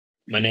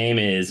My name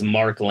is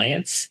Mark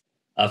Lance.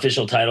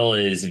 Official title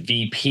is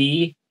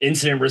VP,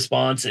 Incident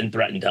Response and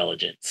Threat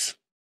Intelligence.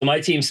 My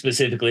team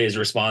specifically is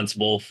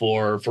responsible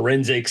for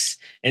forensics,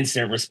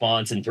 incident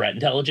response, and threat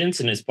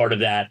intelligence. And as part of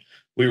that,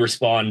 we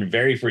respond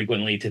very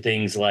frequently to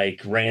things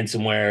like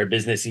ransomware,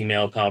 business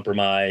email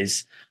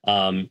compromise,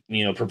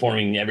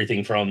 performing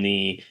everything from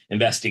the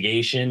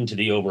investigation to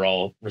the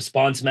overall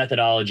response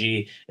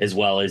methodology, as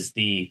well as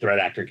the threat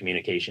actor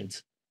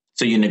communications.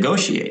 So you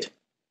negotiate.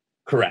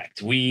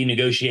 Correct. We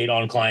negotiate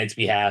on clients'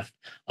 behalf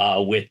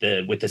with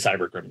the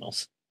cyber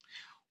criminals.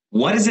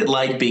 What is it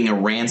like being a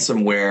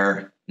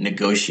ransomware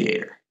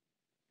negotiator?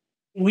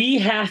 We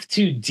have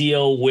to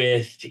deal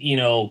with,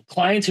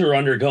 clients who are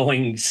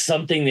undergoing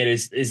something that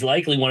is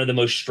likely one of the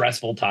most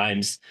stressful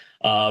times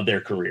of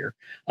their career.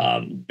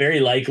 Very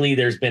likely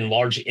there's been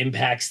large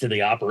impacts to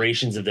the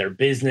operations of their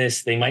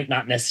business. They might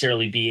not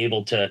necessarily be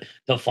able to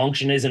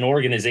function as an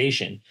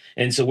organization.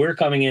 And so we're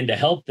coming in to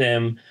help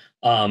them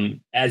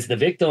as the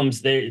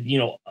victims,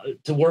 to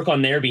work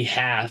on their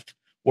behalf,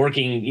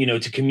 working,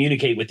 to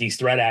communicate with these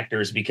threat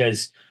actors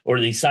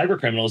or these cyber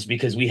criminals,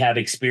 because we have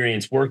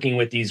experience working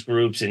with these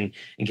groups and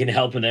can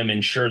help them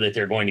ensure that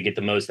they're going to get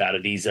the most out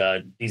of these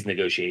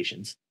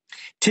negotiations.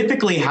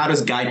 Typically, how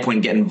does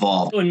Guidepoint get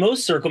involved? So in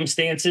most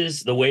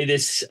circumstances, the way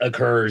this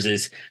occurs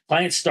is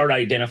clients start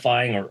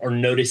identifying or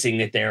noticing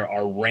that there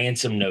are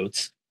ransom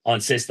notes on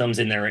systems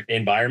in their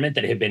environment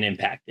that have been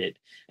impacted.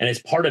 And as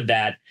part of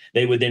that,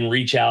 they would then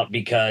reach out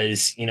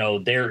because,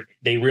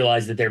 they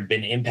realize that they've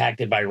been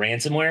impacted by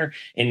ransomware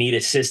and need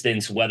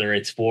assistance, whether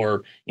it's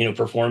for,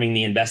 performing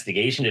the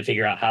investigation to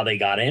figure out how they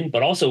got in,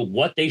 but also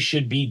what they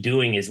should be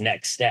doing as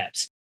next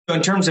steps. So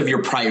in terms of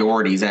your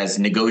priorities as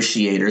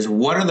negotiators,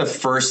 what are the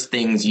first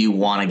things you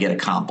want to get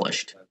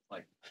accomplished?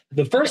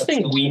 The first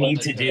thing we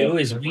need to do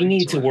is we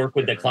need to work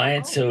with the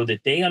client so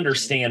that they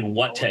understand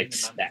what to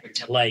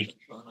expect. Like,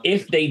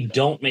 if they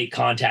don't make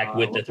contact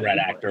with the threat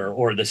actor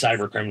or the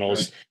cyber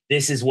criminals,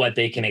 this is what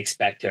they can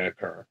expect to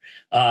occur.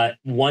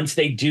 Once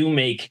they do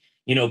make,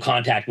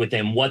 contact with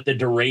them, what the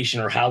duration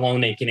or how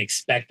long they can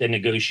expect the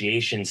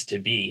negotiations to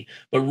be.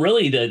 But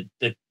really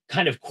the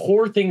kind of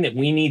core thing that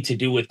we need to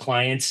do with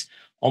clients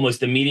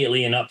almost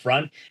immediately and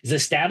upfront is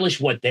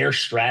establish what their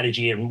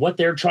strategy and what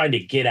they're trying to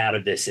get out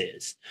of this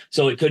is.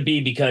 So it could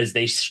be because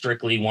they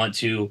strictly want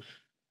to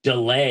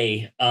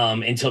delay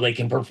until they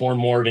can perform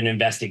more of an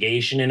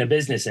investigation and a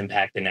business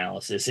impact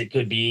analysis. It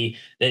could be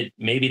that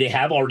maybe they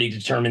have already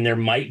determined there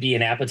might be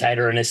an appetite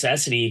or a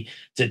necessity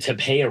to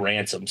pay a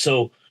ransom.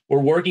 So we're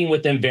working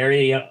with them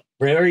very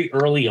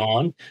early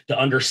on to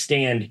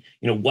understand,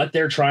 what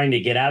they're trying to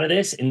get out of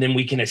this. And then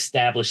we can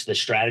establish the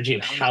strategy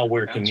of how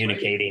we're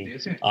communicating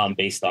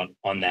based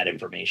on that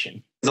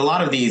information. A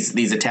lot of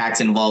these attacks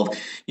involve,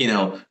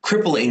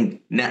 crippling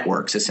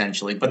networks,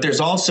 essentially. But there's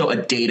also a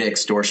data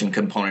extortion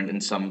component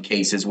in some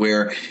cases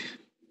where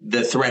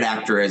the threat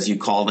actor, as you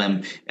call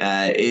them,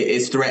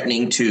 is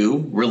threatening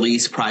to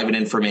release private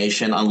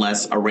information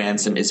unless a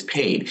ransom is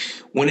paid.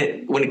 When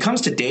it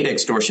comes to data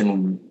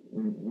extortion,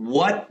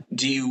 what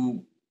do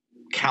you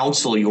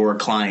counsel your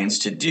clients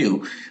to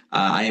do?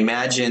 I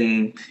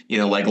imagine,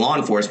 like law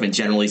enforcement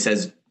generally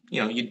says,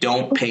 you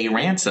don't pay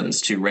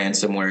ransoms to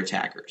ransomware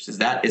attackers. Is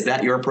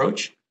that your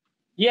approach?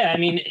 Yeah, I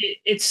mean,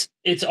 it's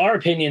our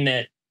opinion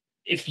that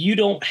if you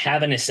don't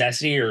have a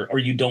necessity or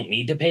you don't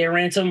need to pay a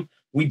ransom,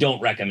 we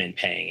don't recommend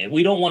paying it.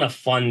 We don't want to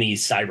fund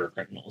these cyber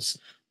criminals.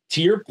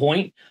 To your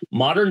point,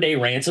 modern day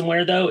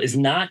ransomware, though, is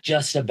not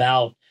just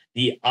about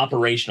the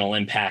operational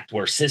impact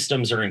where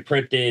systems are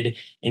encrypted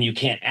and you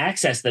can't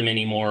access them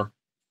anymore.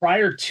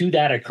 Prior to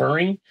that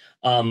occurring,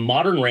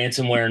 modern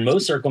ransomware, in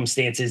most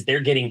circumstances, they're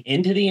getting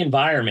into the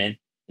environment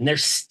and they're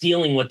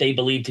stealing what they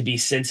believe to be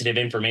sensitive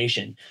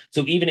information.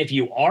 So even if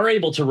you are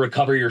able to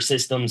recover your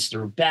systems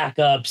through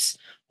backups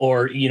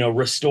or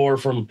restore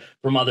from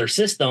other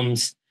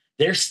systems,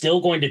 they're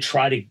still going to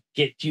try to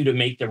get you to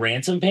make the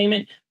ransom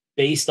payment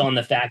based on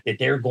the fact that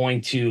they're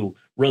going to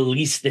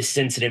release the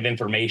sensitive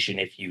information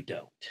if you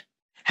don't.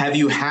 Have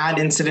you had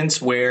incidents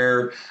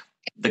where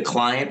the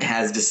client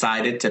has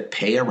decided to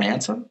pay a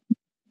ransom?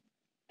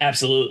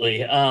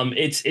 Absolutely.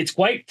 It's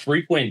quite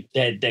frequent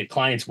that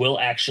clients will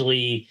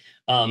actually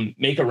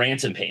make a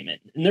ransom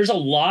payment. And there's a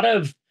lot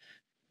of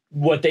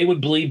what they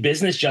would believe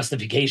business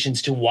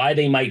justifications to why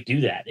they might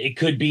do that. It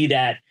could be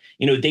that,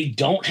 they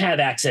don't have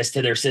access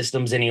to their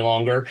systems any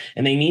longer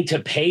and they need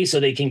to pay so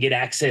they can get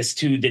access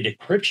to the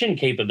decryption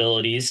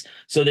capabilities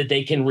so that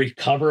they can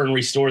recover and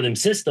restore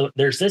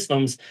their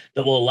systems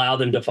that will allow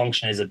them to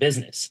function as a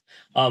business.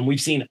 We've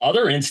seen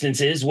other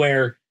instances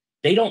where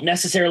they don't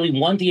necessarily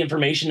want the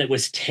information that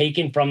was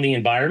taken from the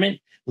environment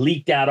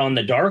leaked out on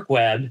the dark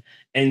web.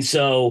 And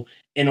so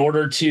in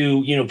order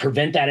to,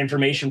 prevent that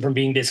information from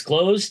being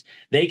disclosed,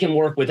 they can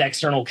work with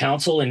external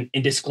counsel and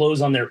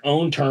disclose on their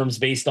own terms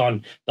based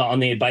on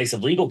the advice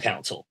of legal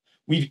counsel.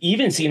 We've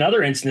even seen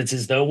other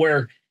instances, though,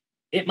 where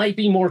it might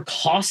be more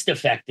cost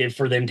effective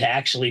for them to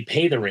actually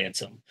pay the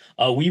ransom.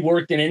 We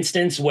worked an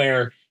instance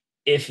where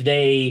if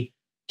they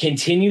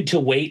continued to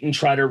wait and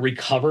try to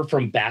recover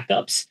from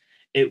backups,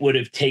 it would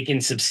have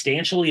taken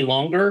substantially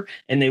longer,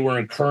 and they were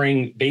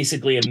incurring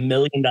basically $1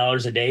 million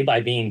a day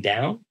by being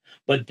down.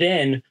 But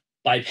then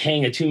by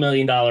paying a $2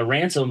 million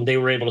ransom, they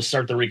were able to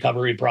start the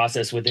recovery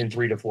process within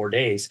 3 to 4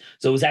 days.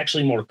 So it was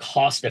actually more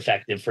cost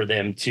effective for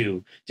them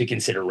to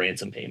consider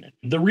ransom payment.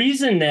 The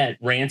reason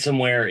that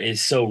ransomware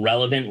is so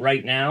relevant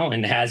right now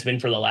and has been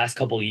for the last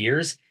couple of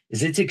years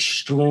is it's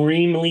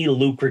extremely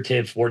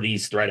lucrative for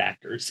these threat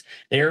actors.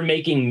 They're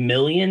making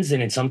millions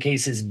and in some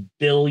cases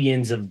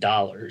billions of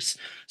dollars.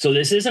 So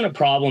this isn't a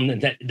problem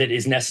that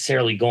is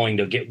necessarily going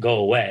to go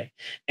away.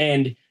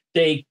 And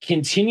they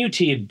continue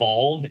to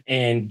evolve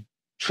and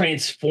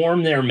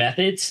transform their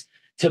methods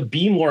to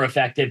be more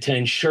effective to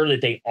ensure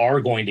that they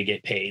are going to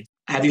get paid.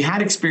 Have you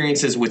had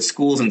experiences with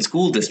schools and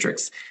school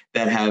districts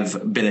that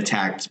have been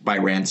attacked by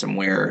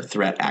ransomware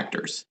threat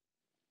actors?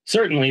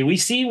 Certainly. We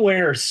see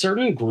where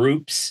certain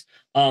groups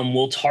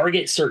will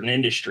target certain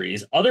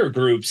industries. Other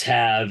groups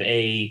have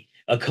a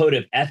code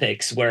of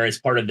ethics where, as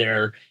part of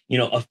their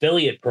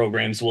affiliate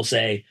programs, will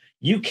say,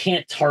 you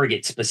can't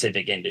target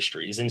specific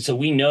industries. And so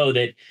we know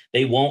that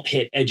they won't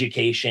hit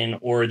education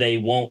or they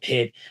won't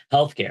hit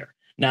healthcare.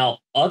 Now,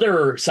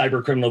 other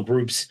cyber criminal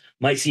groups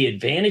might see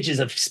advantages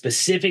of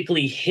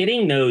specifically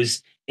hitting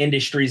those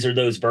industries or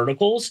those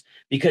verticals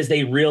because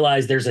they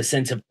realize there's a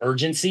sense of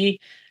urgency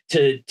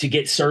to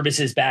get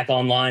services back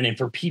online and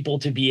for people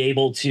to be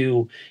able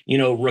to,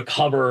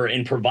 recover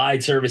and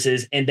provide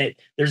services, and that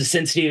there's a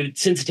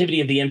sensitivity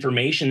of the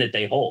information that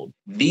they hold.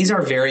 These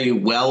are very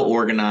well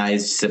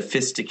organized,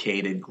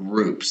 sophisticated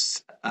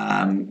groups.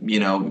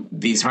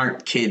 These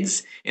aren't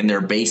kids in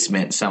their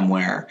basement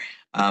somewhere.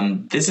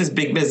 This is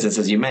big business,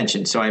 as you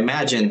mentioned. So I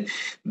imagine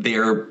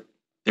they're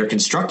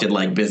constructed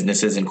like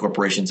businesses and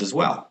corporations as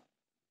well.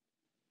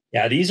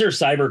 Yeah, these are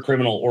cyber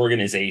criminal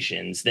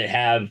organizations that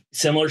have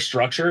similar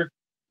structure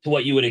to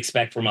what you would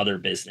expect from other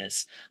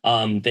business.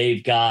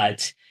 They've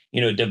got,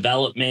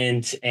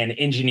 development and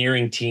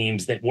engineering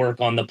teams that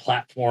work on the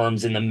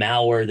platforms and the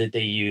malware that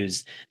they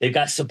use. They've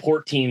got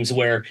support teams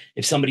where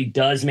if somebody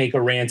does make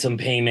a ransom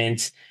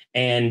payment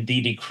and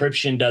the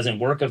decryption doesn't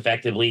work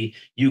effectively,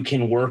 you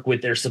can work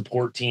with their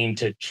support team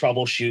to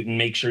troubleshoot and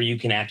make sure you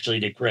can actually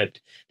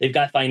decrypt. They've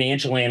got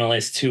financial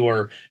analysts who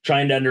are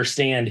trying to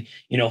understand,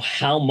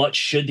 how much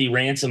should the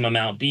ransom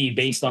amount be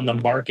based on the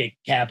market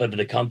cap of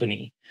the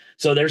company.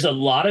 So there's a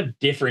lot of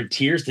different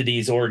tiers to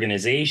these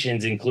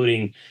organizations,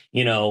 including,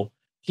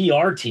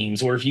 PR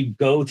teams, where if you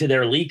go to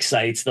their leak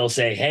sites, they'll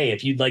say, hey,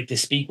 if you'd like to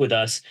speak with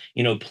us,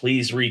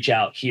 please reach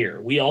out here.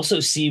 We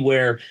also see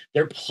where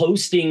they're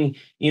posting,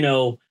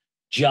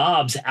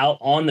 jobs out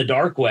on the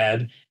dark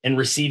web and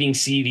receiving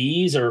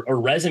CVs or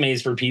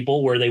resumes for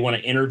people where they want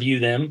to interview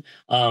them.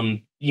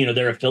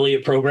 Their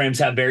affiliate programs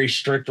have very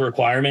strict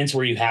requirements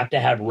where you have to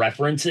have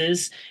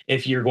references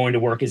if you're going to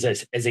work as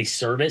a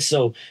service.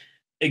 So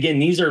again,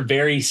 these are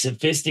very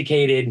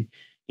sophisticated,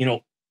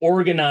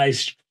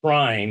 organized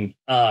crime,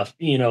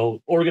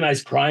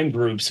 organized crime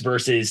groups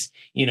versus,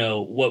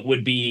 what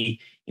would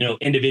be,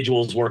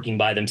 individuals working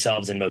by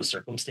themselves in most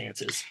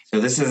circumstances. So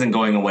this isn't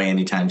going away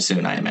anytime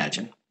soon, I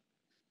imagine.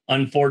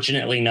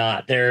 Unfortunately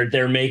not.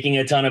 They're making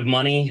a ton of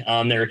money.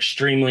 They're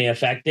extremely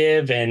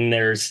effective, and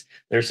there's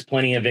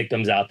plenty of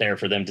victims out there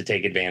for them to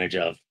take advantage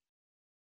of.